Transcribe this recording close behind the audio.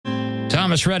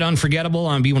Thomas Red, Unforgettable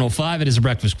on B105. It is a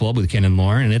Breakfast Club with Ken and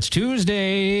Lauren, and it's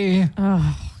Tuesday.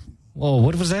 Oh. Whoa,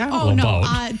 what was that all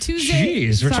about? Tuesday.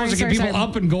 Jeez, we're supposed to get people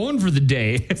up and going for the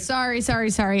day. Sorry.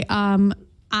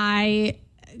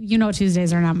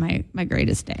 Tuesdays are not my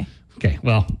greatest day. Okay,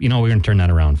 well, we're going to turn that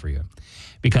around for you.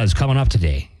 Because coming up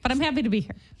today. But I'm happy to be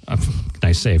here.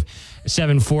 Nice save.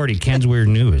 7:40, Ken's Weird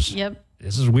News. Yep.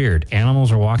 This is weird.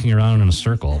 Animals are walking around in a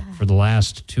circle for the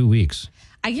last 2 weeks.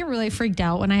 I get really freaked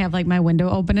out when I have my window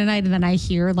open at night and then I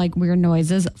hear weird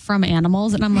noises from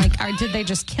animals and I'm like, did they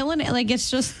just kill it? It's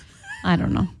just, I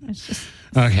don't know. It's just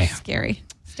scary.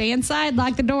 Stay inside,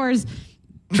 lock the doors.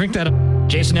 Drink that up.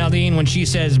 Jason Aldean, when she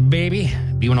says baby,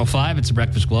 B105, it's a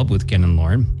Breakfast Club with Ken and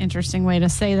Lauren. Interesting way to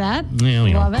say that. Yeah,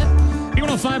 Love it.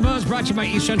 B105 Buzz brought to you by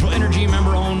East Central Energy,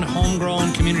 member-owned,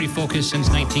 homegrown, community-focused since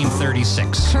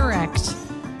 1936. Correct.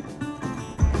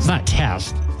 It's not a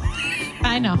test.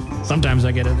 I know. Sometimes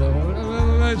I get it.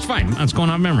 It's fine. It's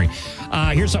going on memory.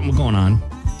 Here's something going on.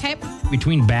 Okay.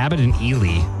 Between Babbitt and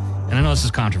Ely. And I know this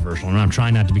is controversial, and I'm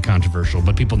trying not to be controversial,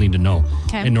 but people need to know.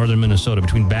 Okay. In northern Minnesota,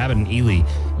 between Babbitt and Ely,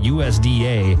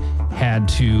 USDA had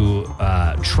to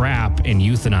trap and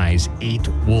euthanize 8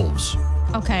 wolves.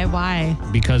 Okay, why?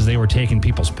 Because they were taking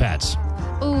people's pets.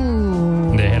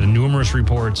 Ooh. They had numerous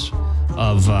reports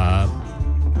of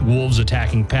wolves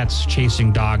attacking pets,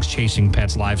 chasing dogs, chasing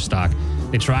pets, livestock.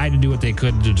 They tried to do what they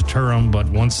could to deter them, but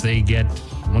once they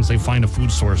find a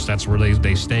food source, that's where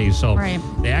they stay. So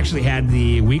They actually had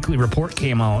the weekly report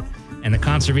came out, and the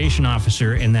conservation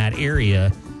officer in that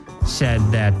area said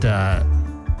that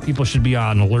people should be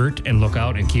on alert and look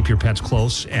out and keep your pets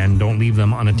close and don't leave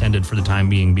them unattended for the time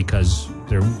being because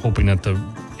they're hoping that the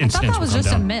incidents will come down. I thought that was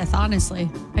just a myth, honestly.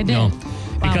 I did. No,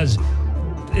 because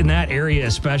in that area,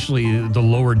 especially the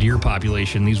lower deer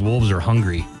population, these wolves are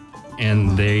hungry,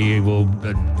 and they will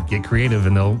get creative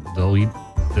and they'll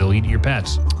eat your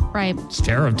pets. Right. It's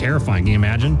terrifying. Can you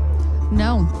imagine?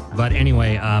 No. But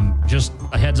anyway, just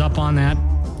a heads up on that.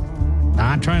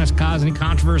 Not trying to cause any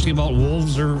controversy about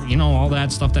wolves or, all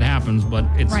that stuff that happens, but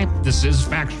this is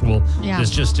factual. Yeah. This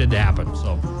just did happen.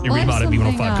 So you read about it at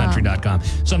b105country.com.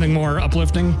 Something more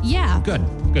uplifting? Yeah. Good.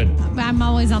 I'm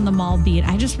always on the mall beat.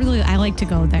 I like to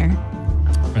go there.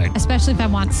 Right. Especially if I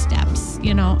want steps.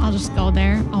 I'll just go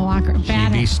there. I'll walk.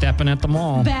 She'd be stepping at the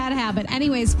mall. Bad habit.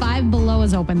 Anyways, Five Below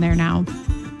is open there now.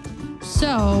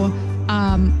 So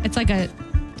it's like a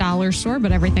dollar store,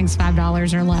 but everything's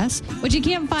 $5 or less, which you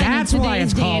can't find in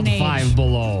today's day and age. That's why it's called Five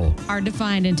Below. Hard to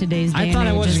find in today's day and age. I thought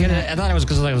it was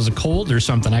because it was a cold or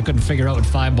something. I couldn't figure out what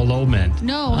Five Below meant.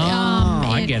 No.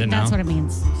 I get it now. That's what it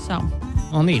means. So.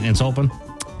 Well, neat. And it's open?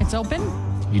 It's open.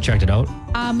 You checked it out?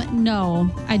 No,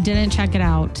 I didn't check it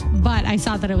out, but I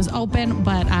saw that it was open,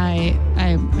 but I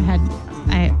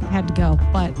had to go.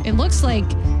 But it looks like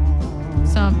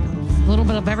a little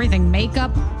bit of everything.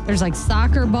 Makeup. There's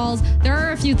soccer balls. There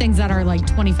are a few things that are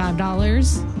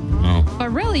 $25. Oh.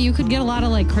 But really, you could get a lot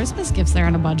of Christmas gifts there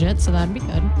on a budget, so that'd be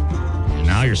good.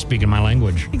 Now you're speaking my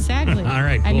language. Exactly. All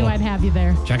right, cool. I knew I'd have you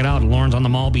there. Check it out. Lauren's on the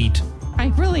mall beat. I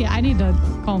need to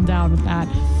calm down with that.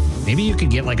 Maybe you could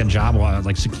get a job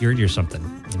like security or something,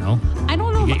 I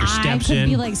don't know if I could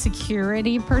be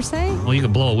security per se. Well, you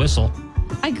could blow a whistle.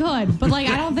 I could, but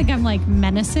I don't think I'm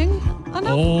menacing enough.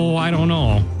 Oh, I don't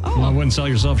know. Oh. I wouldn't sell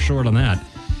yourself short on that.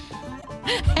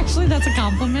 Actually, that's a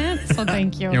compliment, so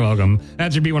thank you. You're welcome.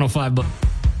 That's your B105.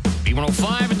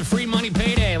 B105 and the free money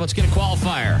payday. Let's get a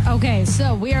qualifier. Okay,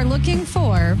 so we are looking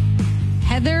for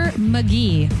Heather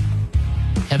McGee.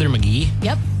 Heather McGee?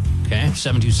 Yep. Okay,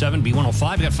 727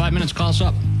 B105. You got 5 minutes. Call us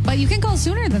up. But you can call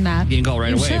sooner than that. You can call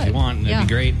right away if you want. That'd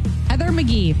be great. Heather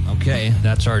McGee. Okay,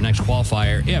 that's our next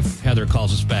qualifier if Heather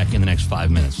calls us back in the next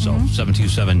 5 minutes. So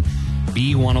 727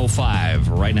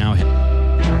 B105 right now.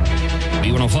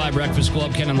 B105 Breakfast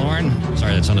Club, Ken and Lauren.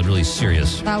 Sorry, that sounded really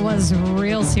serious. That was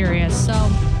real serious. So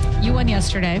you won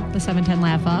yesterday, the 710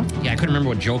 laugh off. Yeah, I couldn't remember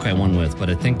what joke I won with, but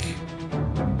I think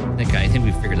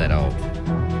we figured that out.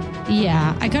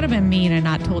 Yeah, I could have been mean and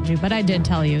not told you, but I did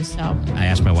tell you, so. I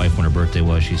asked my wife when her birthday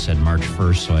was. She said March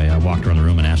 1st, so I walked around the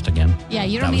room and asked again. Yeah,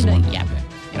 you don't need to. Yeah. Okay.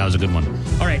 That was a good one.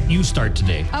 All right, you start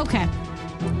today. Okay.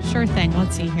 Sure thing.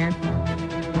 Let's see here.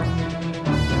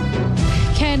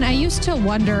 Ken, I used to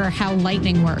wonder how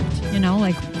lightning worked.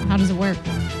 How does it work?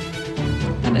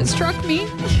 And it struck me.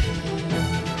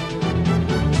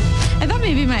 I thought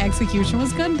maybe my execution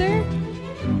was good there.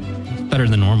 Better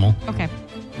than normal. Okay.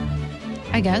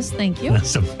 I guess. Thank you.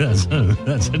 That's a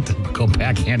typical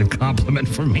backhanded compliment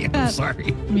from me. I'm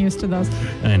sorry. I'm used to those.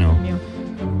 I know.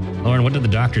 Lauren, what did the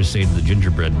doctors say to the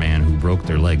gingerbread man who broke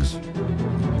their legs?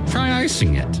 Try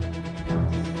icing it.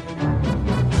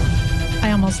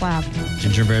 almost laughed.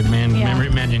 Gingerbread Man. Yeah. Remember,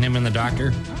 imagine him and the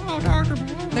doctor. Oh, doctor.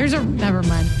 Never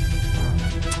mind.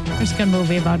 There's a good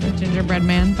movie about a gingerbread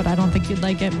man, but I don't think you'd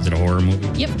like it. Is it a horror movie?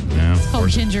 Yep. Yeah, It's called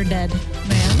Ginger Dead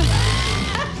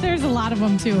Man. There's a lot of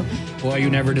them too. Boy, you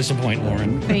never disappoint,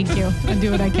 Lauren. Thank you. I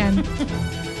do what I can.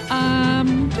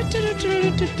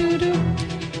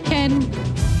 Ken,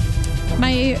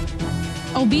 my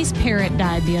obese parrot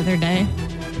died the other day.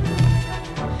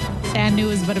 Sad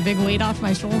news, but a big weight off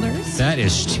my shoulders. That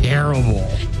is terrible.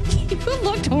 You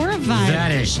looked horrified.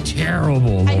 That is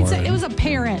terrible, Lauren. It was a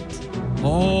parrot.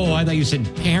 Oh, I thought you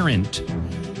said parent.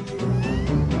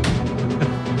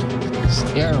 It's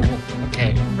terrible.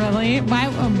 Okay. Really? Why?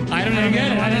 I don't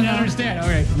get it. I didn't understand. All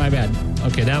right, my bad.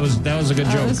 Okay, that was a good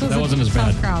joke. That wasn't as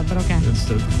bad. Crowd, but okay.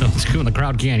 It's good when the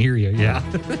crowd can't hear you. Yeah.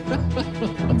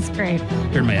 That's great.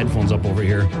 Turn my headphones up over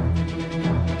here.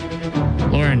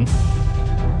 Lauren,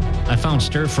 I found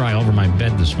stir fry over my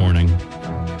bed this morning.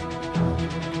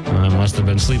 I must have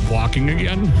been sleepwalking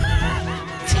again.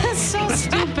 That's so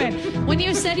stupid. When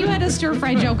you said you had a stir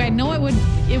fry joke, I know it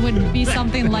would be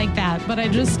something like that, but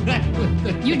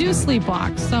you do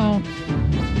sleepwalk, so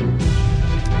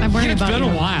I'm worried about It's been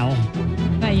you. a while.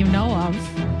 That you know of.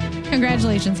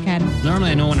 Congratulations, Ken. Normally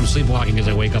I know when I'm sleepwalking because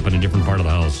I wake up in a different part of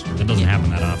the house. It doesn't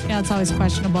happen that often. Yeah, it's always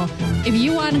questionable. If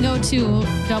you want to go to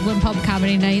Dublin Pub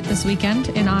Comedy Night this weekend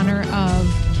in honor of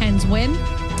Ken's win,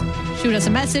 shoot us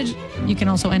a message. You can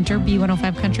also enter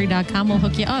B105country.com. We'll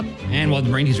hook you up. And we'll have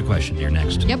the brain teaser question here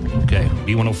next. Yep. Okay.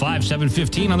 B105,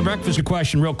 7:15 on the breakfast. Your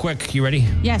question real quick. You ready?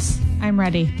 Yes, I'm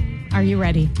ready. Are you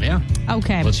ready? Yeah.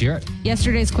 Okay. Let's hear it.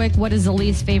 Yesterday's quick. What is the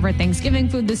least favorite Thanksgiving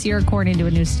food this year, according to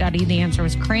a new study? The answer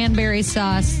was cranberry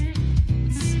sauce.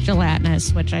 It's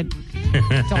gelatinous, which I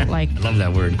don't like. I love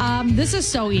that word. This is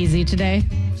so easy today.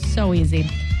 So easy.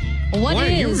 Boy,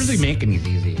 you're really making these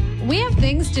easy. We have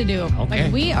things to do. Okay.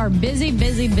 Like we are busy.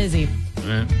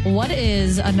 What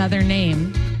is another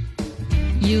name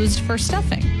used for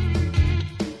stuffing?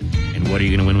 And what are you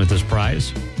going to win with this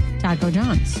prize? Taco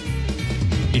John's.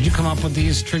 Did you come up with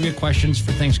these trivia questions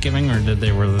for Thanksgiving, or did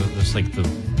they were just like the?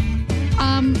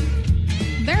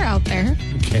 They're out there.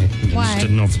 Okay. I Why? just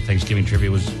didn't know if Thanksgiving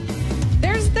trivia was.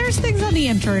 There's things on the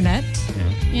internet.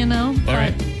 Yeah. You know. All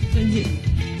right.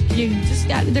 You just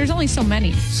got. There's only so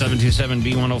many.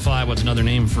 727B105. What's another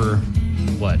name for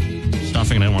what?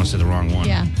 Stuffing. I didn't want to say the wrong one.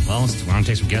 Yeah. Well, want to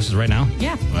take some guesses right now?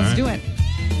 Yeah. Let's do it.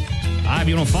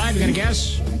 B105. You got a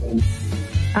guess?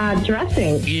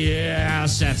 Dressing.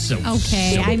 Yes, that's so.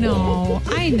 Okay, so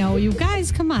I know. You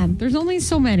guys, come on. There's only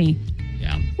so many.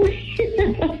 Yeah.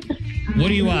 What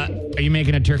do you are you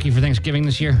making a turkey for Thanksgiving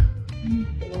this year?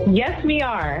 Yes, we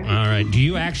are. All right. Do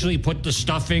you actually put the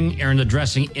stuffing or the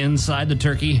dressing inside the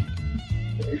turkey?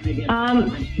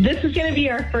 This is going to be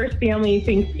our first family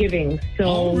Thanksgiving, so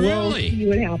Oh, we'll really? see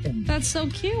what happens. That's so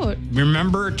cute.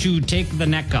 Remember to take the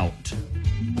neck out.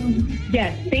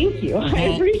 Yes, thank you. I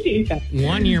Well, appreciate that.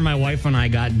 One year, my wife and I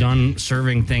got done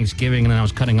serving Thanksgiving, and then I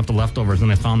was cutting up the leftovers,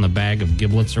 and I found the bag of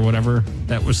giblets or whatever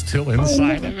that was still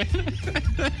inside of it.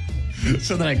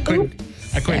 So then I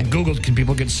Googled, can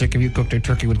people get sick if you cook their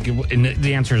turkey with giblets? And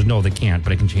the answer is no, they can't,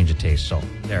 but it can change the taste. So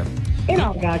there. It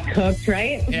all got cooked,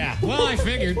 right? Yeah. Well, I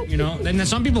figured, Then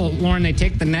some people, Lauren, they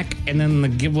take the neck and then the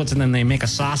giblets, and then they make a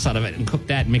sauce out of it and cook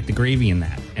that and make the gravy in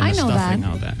that. And I the know stuffing that.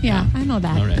 out of that. Yeah, I know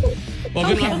that. All right. Well,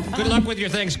 Okay. good luck with your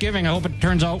Thanksgiving. I hope it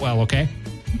turns out well, okay?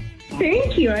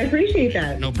 Thank you. I appreciate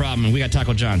that. No problem. And we got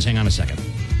Taco John's. Hang on a second.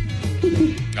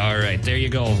 All right. There you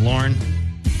go, Lauren.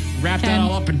 Wrap that Ken.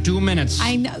 all up in 2 minutes.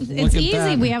 I know. Look It's at easy.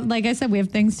 that. We have, like I said, we have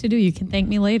things to do. You can thank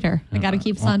me later. I got to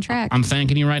keep us on track. I'm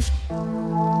thanking you right.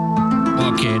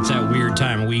 Okay, it's that weird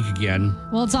time of week again.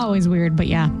 Well, it's always weird, but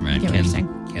yeah. Right, I get what you're saying.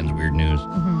 Ken's weird news.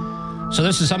 So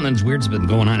this is something that's weird's been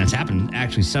going on. It's happened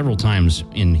actually several times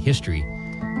in history.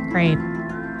 Great.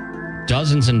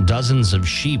 Dozens and dozens of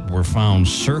sheep were found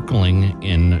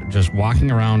just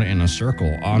walking around in a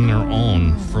circle on their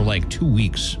own for like 2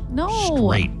 weeks. No.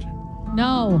 Straight.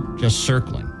 No. Just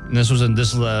circling. And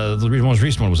the most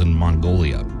recent one was in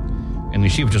Mongolia. And the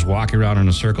sheep just walking around in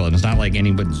a circle, and it's not like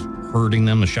anybody's herding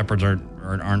them. The shepherds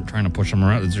aren't trying to push them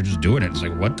around. They're just doing it. It's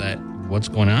like, what's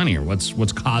going on here?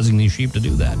 What's causing these sheep to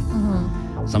do that?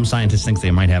 Some scientists think they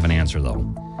might have an answer, though.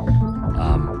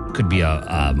 Could be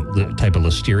the type of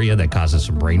listeria that causes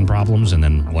some brain problems, and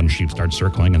then one sheep starts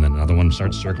circling, and then another one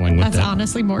starts circling with That's it.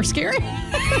 honestly more scary.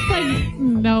 Like,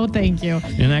 no, thank you.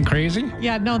 Isn't that crazy?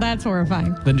 Yeah, no, that's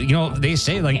horrifying. But they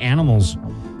say like animals.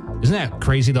 Isn't that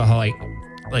crazy though? How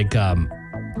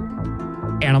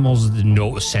animals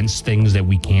sense things that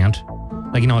we can't.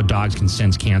 Like, how dogs can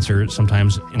sense cancer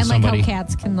sometimes in And somebody. like how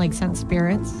cats can like sense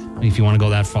spirits. If you want to go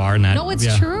that far. And that, No,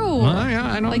 it's true. Well, yeah,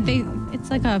 I know. Like it's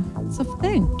a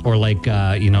thing. Or like,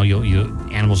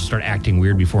 animals start acting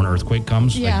weird before an earthquake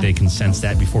comes. Yeah. Like they can sense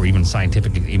that before even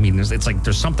scientific. I mean, it's like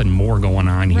there's something more going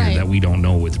on here Right. that we don't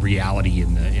know with reality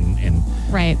and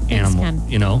Right. It's animal. can.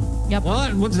 Yep.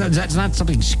 What? What's that? That's not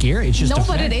something scary. It's just No, a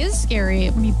but fact. it is scary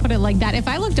when you put it like that. If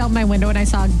I looked out my window and I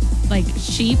saw like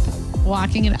sheep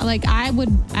walking in, like I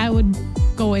would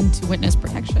go into witness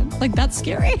protection. Like that's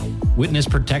scary. Witness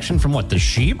protection from what? The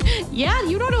sheep? Yeah,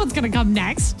 you don't know what's gonna come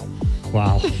next.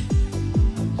 Wow.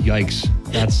 Yikes.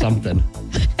 That's something.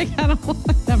 I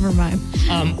don't. Never mind.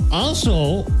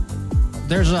 Also,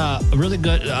 there's a really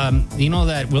good,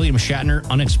 that William Shatner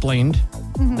Unexplained,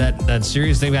 that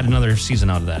series, they've got another season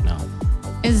out of that now.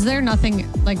 Is there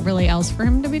nothing like really else for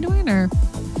him to be doing, or?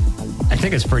 I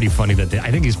think it's pretty funny that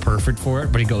I think he's perfect for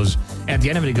it, but he goes, at the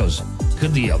end of it, he goes,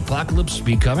 could the apocalypse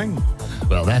be coming?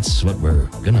 Well, that's what we're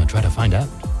going to try to find out.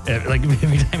 Like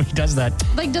every time he does that.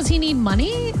 Like, does he need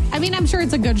money? I mean, I'm sure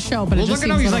it's a good show, but Well, it just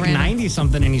look at him. seems He's a like little random. 90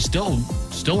 something and he's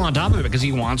still on top of it because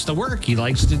he wants to work. He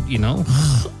likes to,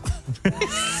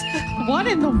 What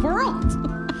in the world?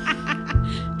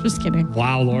 Just kidding.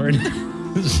 Wow, Lauren.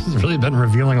 This has really been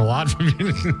revealing a lot from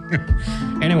you.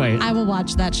 Anyway, I will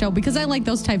watch that show because I like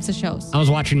those types of shows. I was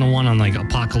watching the one on like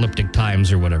apocalyptic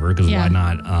times or whatever, because Yeah. why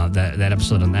not? That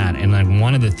episode on that. And then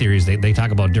one of the theories, they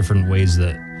talk about different ways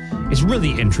that it's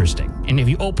really interesting. And if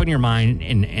you open your mind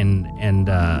and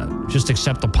just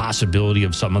accept the possibility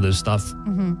of some of this stuff,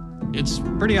 it's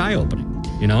pretty eye-opening,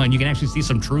 and you can actually see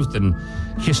some truth in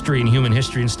history and human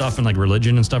history and stuff and like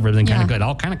religion and stuff. Everything kind of Yeah. good. It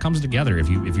all kind of comes together if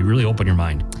you really open your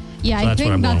mind. Yeah, So I that's what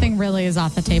think I'm going nothing really is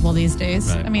off the table these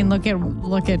days. Right. I mean, look at.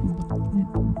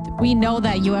 We know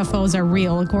that UFOs are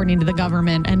real according to the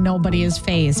government, and nobody is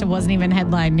phased. It wasn't even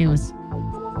headline news.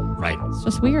 Right. It's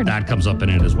just weird. That comes up in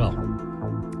it as well.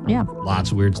 Yeah, Lots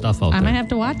of weird stuff out I there. might have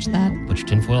to watch that. Put your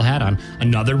tinfoil hat on.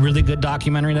 Another really good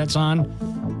documentary that's on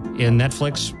in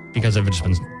Netflix, because I've just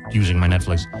been using my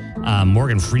Netflix.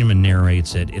 Morgan Freeman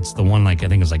narrates it. It's the one, like, I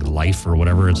think it's like Life or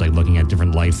whatever. It's like looking at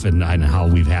different life and how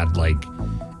we've had like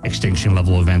extinction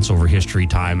level events over history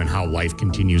time and how life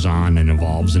continues on and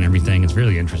evolves and everything. It's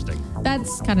really interesting.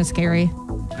 That's kind of scary.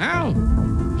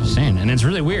 Oh, just saying. And it's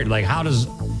really weird. Like, how does,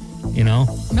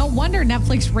 No wonder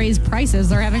Netflix raised prices.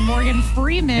 They're having Morgan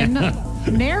Freeman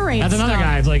narrate that's another stuff.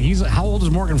 guy. It's like, how old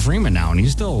is Morgan Freeman now? And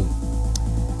he's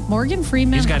Morgan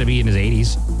Freeman. got to be in his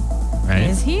 80s, right?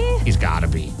 Is he? He's got to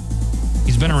be.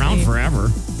 He's been around see.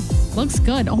 forever. Looks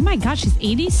good. Oh my gosh, he's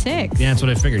 86. Yeah, that's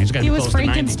what I figured. He's got to He be was close to 90.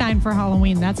 Frankenstein for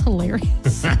Halloween. That's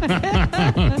hilarious.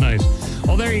 Nice.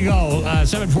 Well, there you go.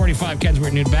 7:45. Ken's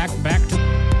Weird Nude. Back to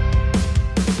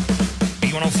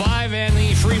B105 and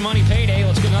the free money payday.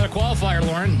 Let's get another qualifier,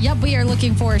 Lauren. Yep, we are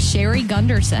looking for Sherry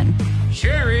Gunderson.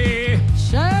 Sherry.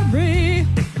 Sherry.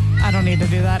 I don't need to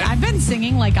do that. I've been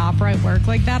singing like opera at work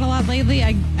like that a lot lately.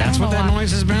 That's what that noise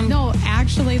has been? No,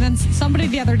 actually, then somebody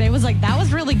the other day was like, that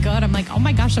was really good. I'm like, oh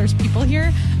my gosh, there's people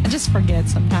here. I just forget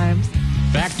sometimes.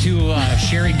 Back to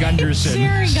Sherry Gunderson.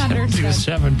 Sherry Gunderson.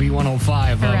 727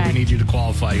 B105. Correct. We need you to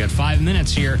qualify. You got 5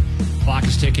 minutes here. Clock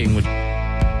is ticking with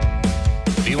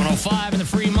B105 and the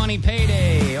free money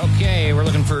payday. Okay, we're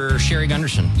looking for Sherry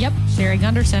Gunderson. Yep, Sherry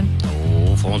Gunderson.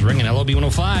 Oh, phone's ringing. Hello,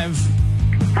 B105.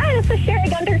 Hi, this is Sherry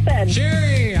Gunderson.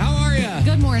 Sherry, how are you?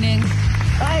 Good morning.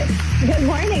 Good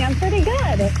morning. I'm pretty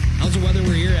good. How's the weather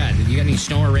where you're at? You got any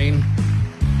snow or rain?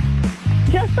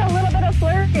 Just a little bit of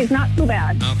flurries, not too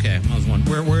bad. Okay, I was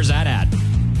wondering. Where's that at?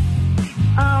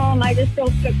 I just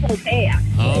drove to Cloquet,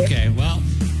 actually. Okay, well,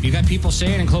 you got people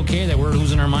saying in Cloquet that we're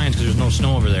losing our minds because there's no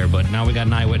snow over there, but now we got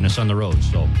an eyewitness on the road,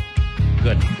 so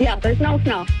good. Yeah, there's no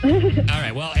snow. All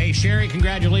right, well, hey, Sherry,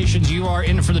 congratulations. You are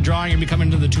in for the drawing. You'll be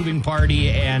coming to the tubing party,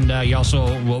 and you also,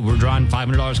 we're drawing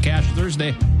 $500 cash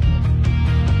Thursday.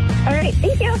 All right,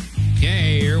 thank you.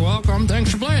 Okay, you're welcome.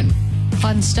 Thanks for playing.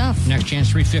 Fun stuff. Next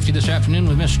chance, 3:50 this afternoon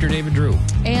with Mr. David Drew.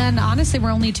 And honestly, we're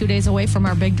only 2 days away from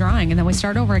our big drawing, and then we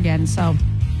start over again. So,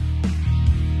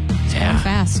 going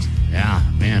fast. Yeah,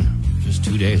 man, just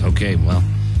 2 days. Okay, well,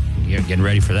 you're getting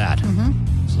ready for that. Mm-hmm.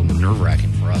 It's a little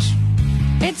nerve-wracking for us.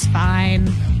 It's fine.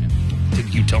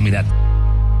 Did you tell me that?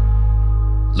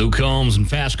 Luke Combs and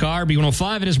Fast Car,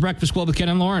 B105. It is Breakfast Club with Ken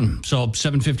and Lauren. So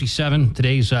 7:57.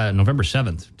 Today's November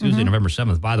 7th, Tuesday, November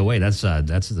 7th. By the way, that's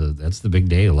the big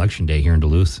day, election day here in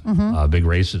Duluth. Big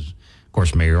races, of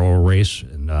course, mayoral race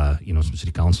and some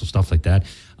city council stuff like that.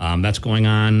 That's going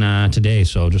on today.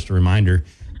 So just a reminder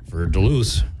for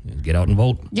Duluth, get out and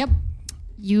vote. Yep.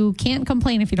 You can't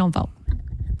complain if you don't vote.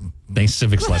 Nice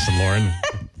civics lesson, Lauren.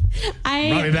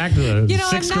 Brought me back to the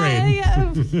sixth grade.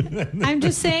 I'm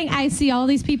just saying, I see all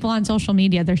these people on social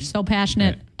media. They're so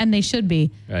passionate, and they should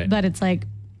be. Right. But it's like,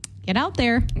 get out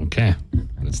there. Okay.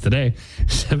 It's today.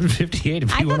 7:58.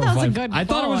 I thought that was a good I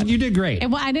thought it was. quote. You did great.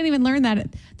 I didn't even learn that.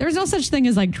 There's no such thing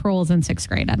as like trolls in sixth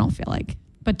grade, I don't feel like.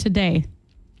 But today,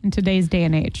 in today's day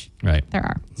and age, Right. there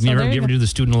are. You ever do the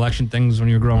student election things when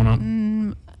you were growing up?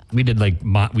 We did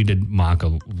mock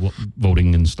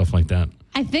voting and stuff like that.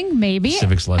 I think maybe.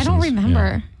 Civics lessons. I don't remember.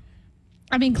 Yeah.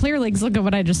 I mean, Clear Lakes, look at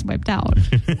what I just wiped out.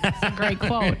 That's a great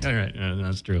quote. All right.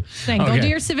 That's true. Saying, go do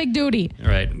your civic duty. All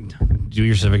right. Do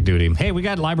your civic duty. Hey, we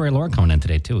got Library Laura coming in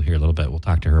today, too, here a little bit. We'll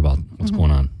talk to her about what's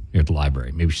going on here at the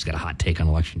library. Maybe she's got a hot take on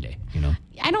Election Day,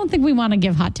 I don't think we want to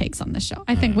give hot takes on this show.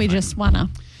 I think we just want to.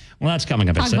 Well, that's coming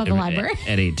up Talk about the library.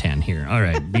 at 8:10 here. All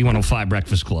right. B105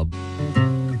 Breakfast Club.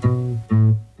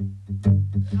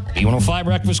 B105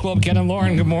 Breakfast Club, Ken and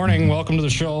Lauren, good morning. Welcome to the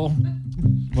show.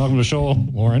 Welcome to the show,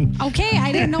 Lauren. Okay,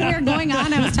 I didn't know we were going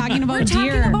on. I was talking about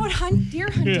deer. Talking about deer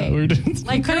hunting. Yeah, we did.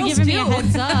 Like, could have given me a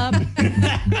heads up.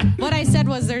 What I said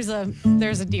was there's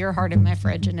a deer heart in my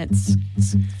fridge, and it's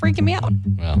freaking me out.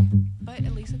 Well, But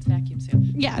at least it's vacuum sealed.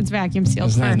 Yeah, it's vacuum sealed.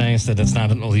 isn't that nice that it's not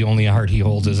the only heart he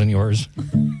holds is in yours?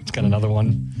 It's got another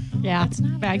one. Yeah, That's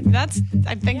not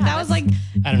I think that was like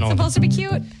I don't know. supposed to be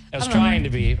cute. I was trying to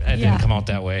be. It Yeah. didn't come out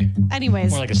that way.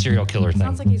 Anyways, More like a serial killer thing.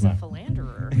 Sounds like he's a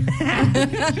philanderer.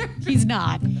 he's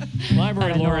not.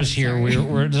 Library Laura's here.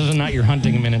 This is not your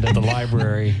hunting minute at the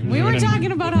library. We were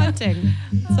talking about hunting.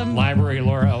 Some Library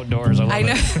Laura outdoors. I love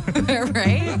it. know,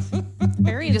 right?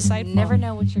 very insightful. Never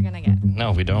know what you're gonna get.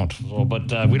 No, we don't. So,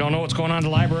 but we don't know what's going on at the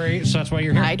library, so that's why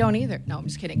you're here. I don't either. No, I'm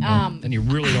just kidding. And you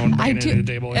really don't bring it to the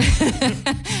table.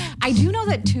 I do know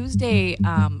that Tuesday.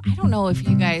 I don't know if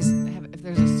you guys have, if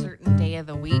there's a certain day of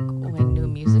the week when new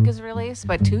music is released,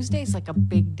 but Tuesday's like a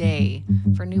big day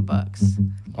for new books.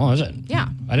 Oh, is it? Yeah.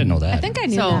 I didn't know that. I think I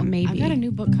knew So that maybe. I've got a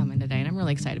new book coming today, and I'm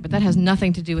really excited. But that has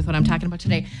nothing to do with what I'm talking about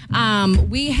today.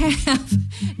 We have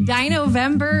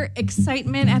Dino-Vember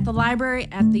excitement at the library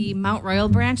at the Mount Royal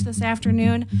branch this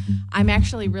afternoon. I'm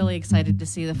actually really excited to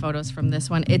see the photos from this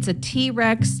one. It's a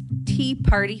T-Rex tea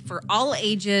party for all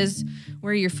ages.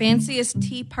 Wear your fanciest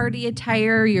tea party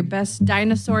attire, your best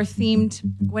dinosaur-themed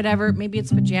whatever. Maybe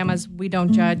it's pajamas. We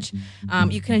don't judge.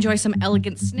 You can enjoy some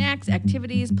elegant snacks,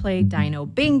 activities, play Dino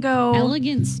Bingo.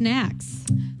 Elegant snacks.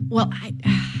 Well,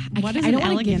 What is I an don't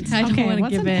wanna elegant? give- I don't okay, wanna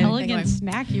what's give an it elegant anything.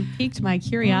 snack? You piqued my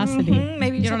curiosity.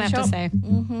 Maybe you don't have to say.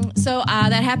 So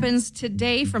that happens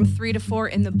today from 3 to 4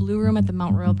 in the Blue Room at the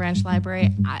Mount Royal Branch Library.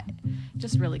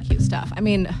 Just really cute stuff. I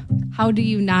mean, how do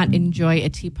you not enjoy a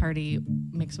tea party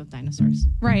mixed with dinosaurs?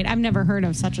 Right, I've never heard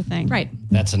of such a thing. Right.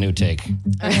 That's a new take.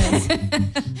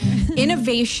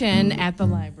 Innovation at the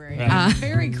library. Right.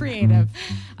 Very creative.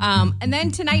 And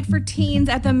then tonight for teens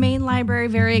at the main library,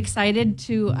 very excited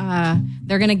to,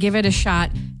 they're going to give it a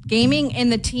shot. Gaming in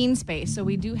the teen space. So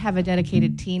we do have a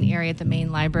dedicated teen area at the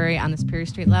main library on the Superior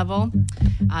Street level.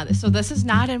 So this is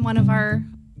not in one of our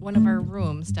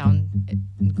rooms down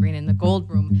in Green in the Gold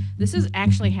Room. This is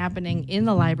actually happening in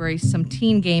the library, some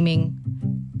teen gaming.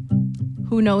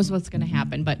 Who knows what's going to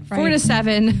happen, but 4 to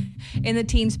 7 in the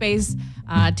teen space,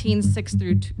 teens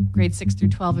grade 6 through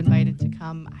 12 invited to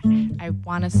come. I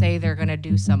want to say they're going to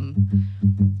do some,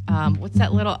 what's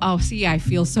that little, I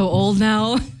feel so old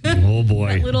now. Oh,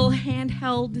 boy. That little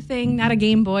handheld thing, not a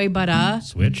Game Boy, but a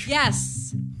Switch?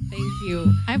 Yes. Thank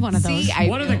you. I have one of those.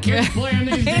 What are the kids playing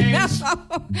these days?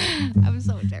 I'm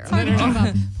so terrible.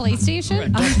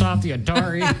 PlayStation? Dust off the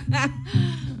Atari.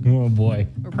 Oh, boy.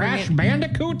 Crash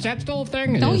Bandicoots, that's still a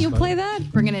thing. Don't you play that?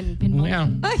 Bringing in pinball. Yeah.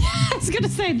 I was going to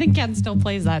say, I think Ken still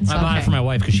plays that. So. I bought it for my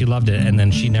wife because she loved it, and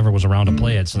then she never was around to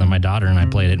play it. So then my daughter and I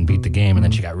played it and beat the game, and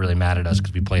then she got really mad at us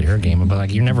because we played her game. But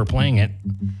like, you're never playing it.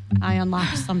 I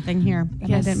unlocked something here that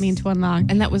Yes. I didn't mean to unlock.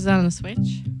 And that was on the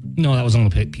Switch? No, that was on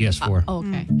the PS4.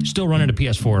 Okay. Still running a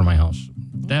PS4 in my house.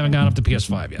 They haven't gone up to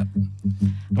PS5 yet.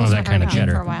 One of that kind of For a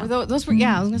cheddar. while. Those were,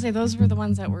 I was going to say, those were the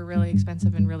ones that were really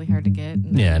expensive and really hard to get.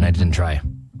 And Yeah, and I didn't try.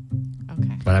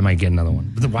 Okay. But I might get another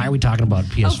one. But why are we talking about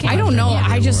PS5? Okay, I don't know. Laura?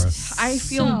 I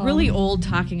feel So- really old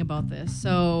talking about this.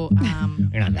 So,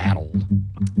 You're not that old.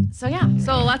 so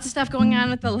lots of stuff going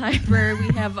on at the library.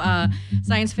 We have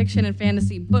science fiction and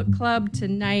fantasy book club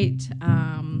tonight.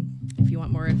 If you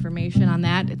want more information on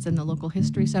that, it's in the local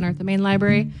history center at the main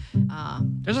library.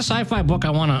 There's a sci-fi book I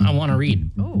wanna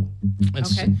read. Oh,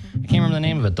 It's, okay. I can't remember the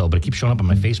name of it though, but it keeps showing up on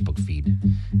my Facebook feed.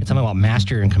 It's something about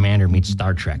Master and Commander meets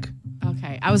Star Trek.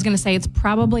 Okay, I was going to say it's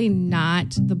probably not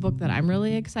the book that I'm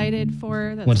really excited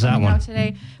for. That's What's that coming one? out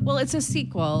today? Well, it's a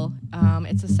sequel.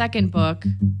 It's a second book.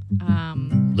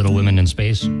 Little Women in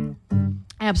Space.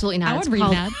 Absolutely not. I would It's read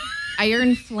called that.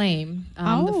 Iron Flame.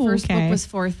 The first okay. book was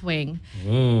Fourth Wing.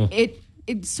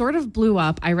 It sort of blew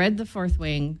up. I read the Fourth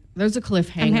Wing. There's a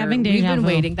cliffhanger. I'm having We've deja been vu.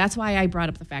 waiting. That's why I brought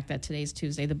up the fact that today's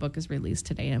Tuesday. The book is released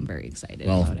today, and I'm very excited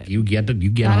Well, about it. you get That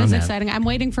on is that. exciting. I'm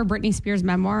waiting for Britney Spears'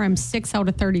 memoir. I'm 6 out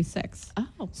of 36.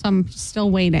 Oh. So I'm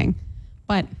still waiting.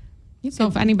 But so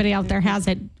if anybody out there has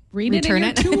it, read Return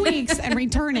it in it. your 2 weeks and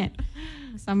return it.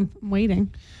 So I'm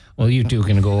waiting. Well, you two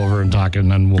can go over and talk, and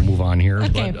then we'll move on here.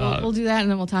 Okay, But, We'll do that,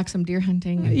 and then we'll talk some deer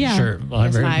hunting. Yeah. Sure. Well,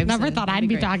 Those vibes, Never and thought that'd I'd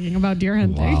be great. talking about deer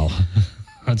hunting. Wow.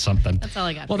 That's something. That's all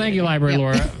I got. Well, for thank you you, today. Library Yep.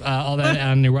 Laura. All that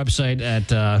on your website at.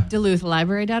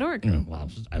 DuluthLibrary.org. Wow,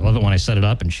 I love it when I set it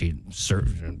up and she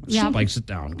spikes it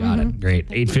down. Got it. Great.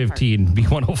 8:15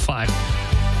 B105.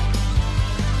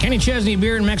 Kenny Chesney,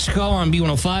 Beer in Mexico on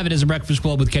B105. It is a Breakfast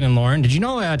Club with Ken and Lauren. Did you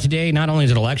know today not only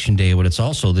is it election day, but it's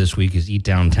also this week is Eat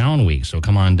Downtown week. So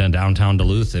come on down downtown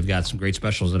Duluth. They've got some great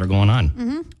specials that are going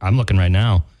on. I'm looking right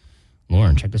now.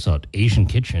 Lauren, check this out. Asian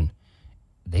Kitchen.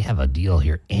 They have a deal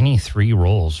here. Any 3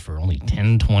 rolls for only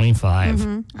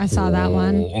 $10.25. I saw that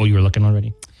one. Oh, you were looking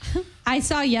already? I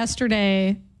saw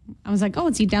yesterday, I was like, oh,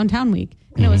 it's Eat Downtown week.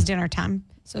 And it was dinner time.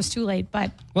 So it's too late.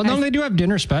 But Well, no, they do have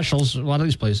dinner specials. A lot of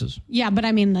these places. yeah, but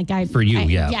I mean, like For you,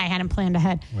 yeah. Yeah, I hadn't planned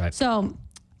ahead. Right. So,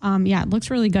 yeah, it looks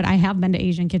really good. I have been to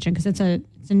Asian Kitchen because it's a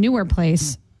newer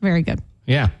place. Very good.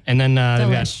 Yeah, and then they've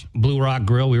Delish. got Blue Rock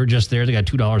Grill. We were just there. They got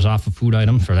 $2 off of food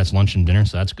items for that's lunch and dinner,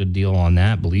 so that's a good deal on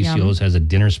that. Bellicio's has a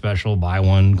dinner special. Buy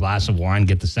one glass of wine,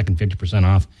 get the second 50%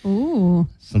 off. Ooh.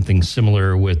 Something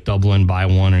similar with Dublin. Buy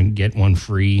one and get one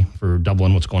free for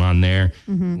Dublin. What's going on there?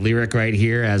 Lyric right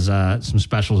here has some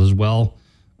specials as well.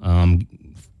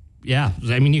 Yeah,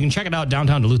 I mean, you can check it out,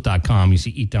 downtownduluth.com. You see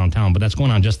Eat Downtown, but that's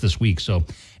going on just this week. So,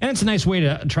 and it's a nice way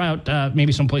to try out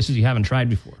maybe some places you haven't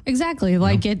tried before. Exactly.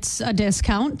 Like it's a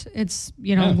discount. It's,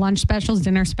 lunch specials,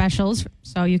 dinner specials.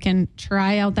 So you can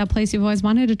try out that place you've always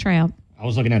wanted to try out. I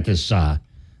was looking at this. The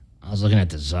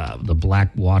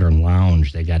Blackwater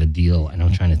Lounge. They got a deal, and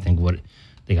I'm trying to think what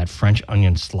they got. French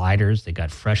onion sliders. They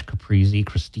got fresh caprese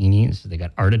crostinis. They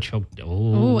got artichoke.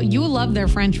 Oh, you love their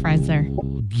French fries there.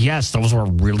 Yes, those were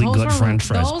really Those good were- French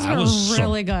fries. those I were was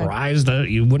really good. surprised that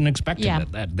you wouldn't expect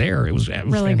that there. It was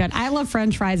Really good. I love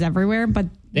French fries everywhere, but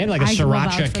They had like a I will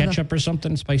vouch sriracha for ketchup or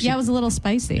something spicy. Yeah, it was a little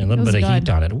spicy. A little It was bit of good. heat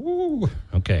on it. Ooh.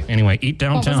 Okay. Anyway, Eat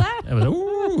Downtown. What was that?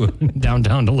 Ooh.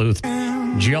 Downtown Duluth.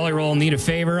 Jelly Roll Need a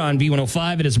Favor on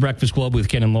B105. It is Breakfast Club with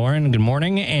Ken and Lauren. Good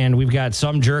morning. And we've got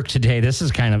some jerk today. This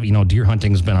is kind of, deer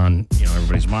hunting's been on,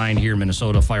 everybody's mind here.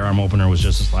 Minnesota firearm opener was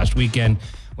just this last weekend.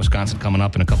 Wisconsin coming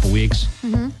up in a couple weeks.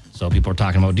 So people are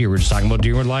talking about deer. We're just talking about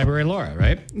deer with Library Laura,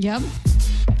 right? Yep.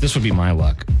 This would be my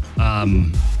luck.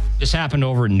 This happened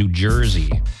over in New Jersey.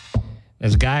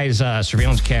 This guy's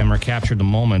surveillance camera captured the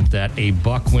moment that a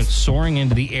buck went soaring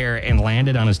into the air and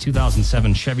landed on his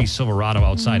 2007 Chevy Silverado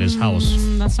outside his house.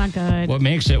 That's not good. What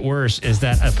makes it worse is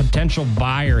that a potential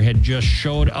buyer had just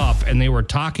showed up and they were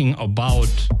talking about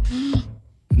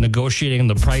negotiating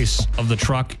the price of the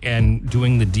truck and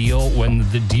doing the deal when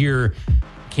the deer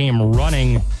came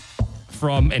running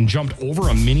from and jumped over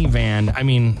a minivan. I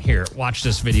mean, here, watch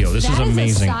this video. This is That is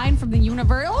amazing. a sign from the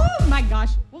universe. Oh my gosh.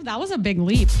 Oh, that was a big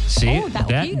leap. See, oh,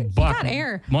 he buck got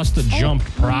air. must have jumped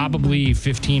probably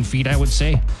 15 feet, I would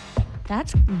say.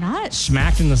 That's nuts.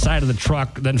 Smacked in the side of the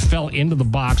truck, then fell into the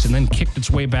box, and then kicked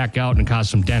its way back out and caused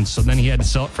some dents. So then he had to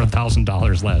sell it for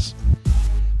 $1,000 less.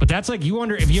 But that's like, you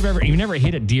wonder if you've never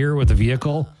hit a deer with a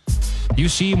vehicle. You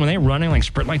see when they're running like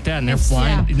sprint like that and they're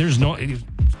flying. Yeah.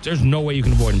 There's no way you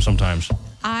can avoid them sometimes.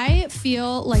 I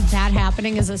feel like that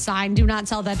happening is a sign. Do not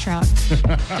sell that truck.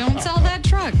 Don't sell that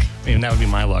truck. I mean, that would be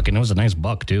my luck, and it was a nice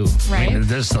buck too. Right. I mean,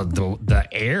 the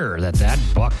air that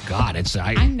buck got.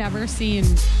 I've never seen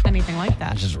anything like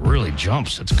that. It just really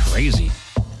jumps. It's crazy.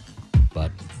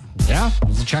 But yeah,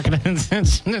 let's check it in.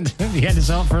 He had to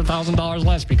sell it for $1,000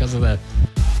 less because of the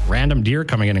random deer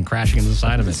coming in and crashing into the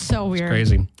side of it. So weird. It's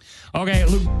crazy. Okay,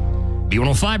 Luke,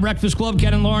 B105 Breakfast Club,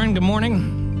 Ken and Lauren. Good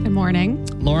morning. Good morning.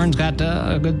 Lauren's got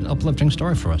a good uplifting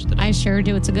story for us today. I sure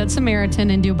do. It's a Good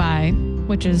Samaritan in Dubai,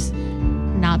 which is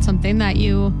not something that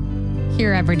you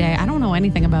hear every day. I don't know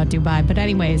anything about Dubai, but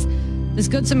anyways, this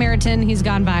Good Samaritan, he's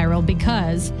gone viral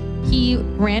because he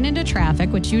ran into traffic,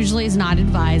 which usually is not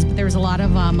advised, but there was a lot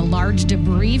of large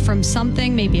debris from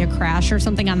something, maybe a crash or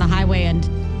something on the highway, and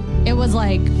it was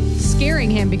like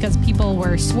scaring him because people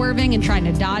were swerving and trying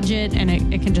to dodge it, and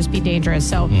it can just be dangerous.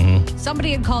 So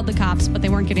somebody had called the cops, but they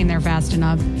weren't getting there fast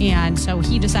enough. And so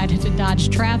he decided to dodge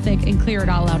traffic and clear it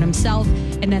all out himself.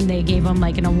 And then they gave him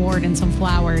like an award and some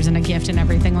flowers and a gift and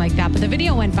everything like that. But the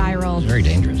video went viral. It's very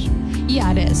dangerous.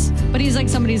 Yeah, it is. But he's like,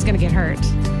 somebody's going to get hurt.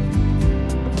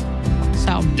 So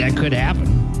So That could happen.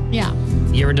 yeah,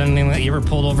 You ever done anything like that? You ever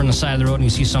pulled over on the side of the road and you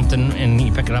see something and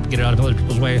you pick it up, get it out of other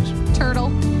people's ways? turtle.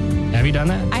 Have you done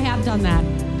that? I have done that.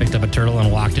 Picked up a turtle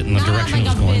and walked it in the Not direction on it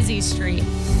was like a going. busy street.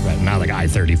 Right, not like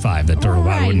I-35. That turtle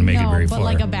Right, wouldn't make it very but far.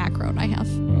 like a back road I have.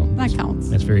 Well, That counts.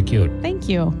 That's very cute. Thank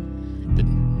you.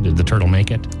 Did the turtle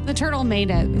make it? The turtle made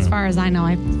it, as far as I know.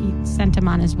 He sent him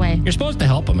on his way. You're supposed to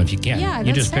help them if you can. Yeah, you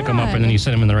that's just pick them up sad. and then you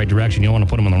send them in the right direction. You don't want to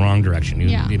put them in the wrong direction.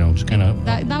 You know, just kind of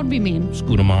That would be mean.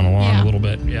 scoot them on along Yeah. a little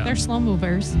bit. Yeah. They're slow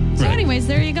movers. So, Right. anyways,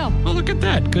 there you go. Well, look at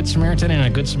that. Good Samaritan and a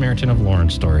Good Samaritan of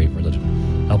Lawrence story for the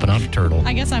helping out the turtle.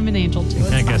 I guess I'm an angel too. It's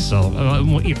I fine. guess so.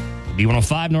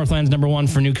 B105, Northland's number one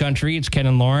for New Country. It's Ken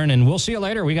and Lauren, and we'll see you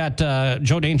later. We got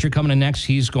Joe Danger coming in next.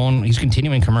 He's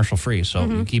continuing commercial free,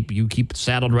 so you keep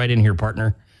saddled right in here,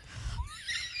 partner.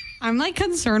 I'm like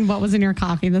concerned what was in your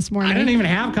coffee this morning. I didn't even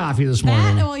have coffee this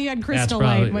morning. Well, you had Crystal That's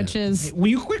probably- Light, which is. Will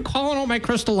you quit calling out my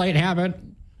Crystal Light habit?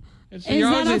 Is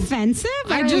that offensive?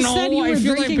 I I don't just know. said you were I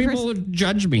feel like drinking. people would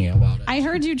judge me about it. I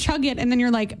heard you chug it, and then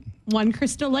you're like, one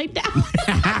Crystal Light down.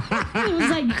 It was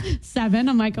like 7.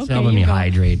 I'm like, okay. It's helping me you go.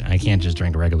 hydrate. I can't just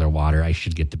drink regular water. I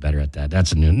should get better at that.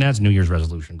 That's New Year's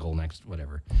resolution goal next,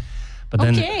 whatever. But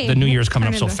then Okay. the New Year's coming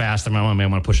up Turn so into- fast, I want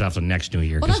to push it off to next New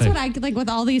Year. Well, that's what I like with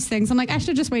all these things. I'm like, I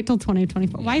should just wait till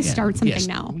 2024. Why start something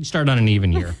now? We start on an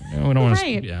even year. We don't want to.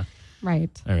 Right. Yeah. Right.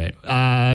 All right.